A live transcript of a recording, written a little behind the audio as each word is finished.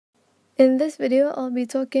In this video, I'll be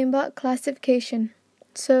talking about classification.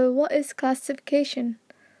 So, what is classification?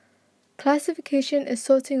 Classification is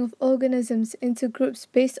sorting of organisms into groups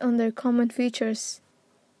based on their common features.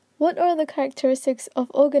 What are the characteristics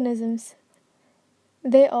of organisms?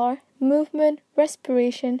 They are movement,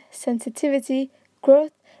 respiration, sensitivity,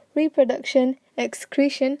 growth, reproduction,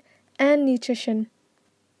 excretion, and nutrition.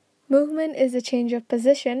 Movement is a change of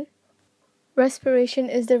position. Respiration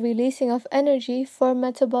is the releasing of energy for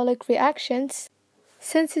metabolic reactions.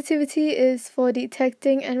 Sensitivity is for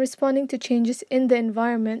detecting and responding to changes in the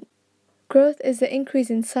environment. Growth is the increase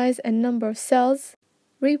in size and number of cells.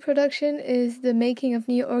 Reproduction is the making of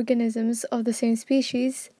new organisms of the same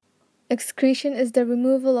species. Excretion is the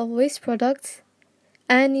removal of waste products.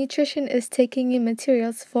 And nutrition is taking in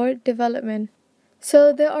materials for development.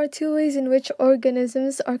 So there are two ways in which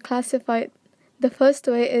organisms are classified. The first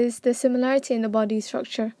way is the similarity in the body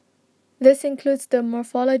structure. This includes the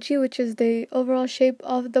morphology, which is the overall shape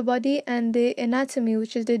of the body, and the anatomy,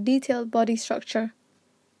 which is the detailed body structure.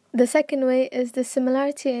 The second way is the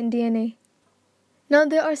similarity in DNA. Now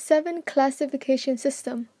there are 7 classification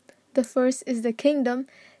systems. The first is the kingdom,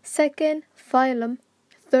 second, phylum,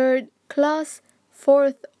 third, class,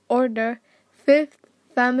 fourth, order, fifth,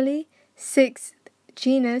 family, sixth,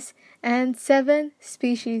 genus, and 7,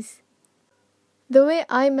 species. The way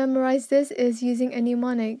I memorize this is using a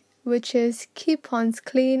mnemonic, which is keep ponds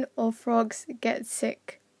clean or frogs get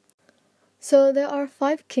sick. So there are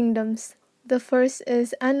 5 kingdoms. The first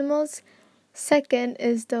is animals, second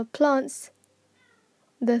is the plants,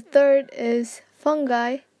 the third is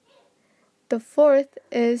fungi, the fourth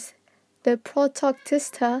is the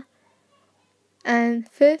protoctista, and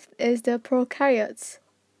fifth is the prokaryotes.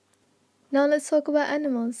 Now let's talk about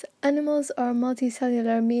animals. Animals are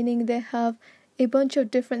multicellular, meaning they have a bunch of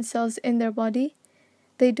different cells in their body.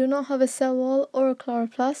 They do not have a cell wall or a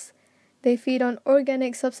chloroplast. They feed on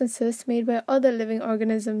organic substances made by other living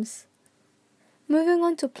organisms. Moving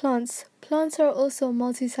on to plants. Plants are also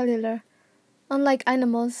multicellular. Unlike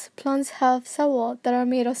animals, plants have cell walls that are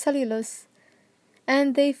made of cellulose,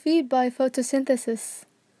 and they feed by photosynthesis.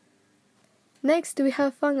 Next, we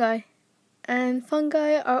have fungi. And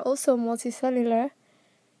fungi are also multicellular.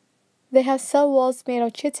 They have cell walls made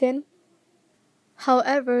of chitin.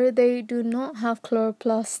 However, they do not have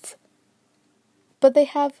chloroplasts. But they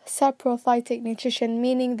have saprophytic nutrition,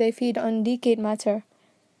 meaning they feed on decayed matter.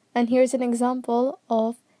 And here's an example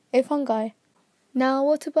of a fungi. Now,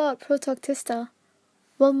 what about protoctista?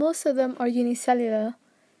 Well, most of them are unicellular.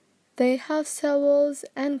 They have cell walls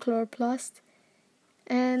and chloroplast,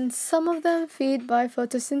 and some of them feed by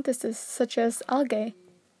photosynthesis, such as algae.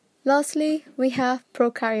 Lastly, we have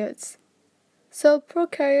prokaryotes. So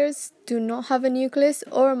prokaryotes do not have a nucleus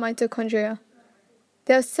or mitochondria.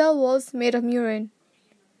 They have cell walls made of murine.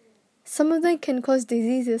 Some of them can cause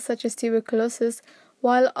diseases such as tuberculosis,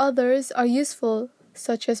 while others are useful,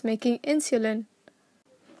 such as making insulin.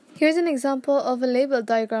 Here's an example of a label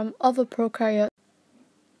diagram of a prokaryote.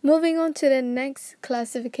 Moving on to the next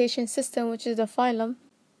classification system, which is the phylum.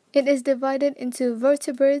 It is divided into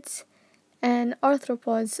vertebrates and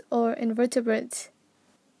arthropods or invertebrates.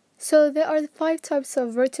 So there are 5 types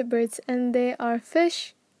of vertebrates, and they are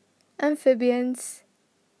fish, amphibians,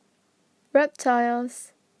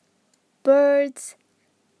 reptiles, birds,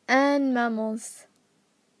 and mammals.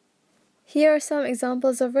 Here are some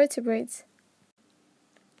examples of vertebrates.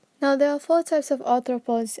 Now there are 4 types of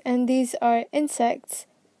arthropods, and these are insects,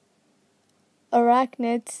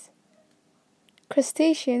 arachnids,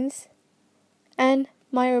 crustaceans, and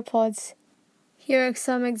myriapods. Here are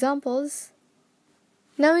some examples.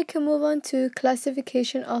 Now we can move on to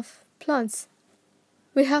classification of plants.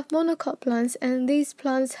 We have monocot plants, and these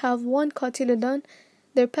plants have 1 cotyledon.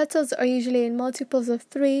 Their petals are usually in multiples of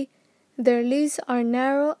 3. Their leaves are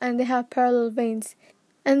narrow and they have parallel veins.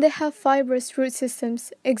 And they have fibrous root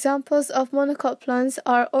systems. Examples of monocot plants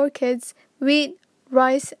are orchids, wheat,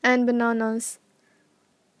 rice, and bananas.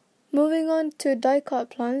 Moving on to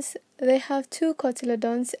dicot plants, they have 2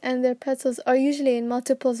 cotyledons and their petals are usually in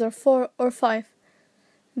multiples of 4 or 5.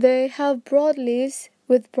 They have broad leaves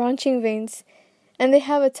with branching veins, and they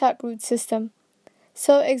have a taproot system.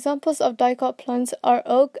 So examples of dicot plants are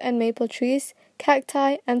oak and maple trees,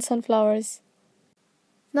 cacti, and sunflowers.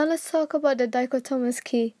 Now let's talk about the Dichomous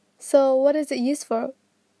Key. So what is it used for?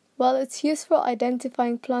 Well, it's used for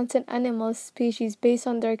identifying plant and animal species based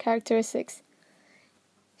on their characteristics.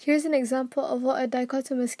 Here's an example of what a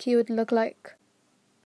dichotomous key would look like.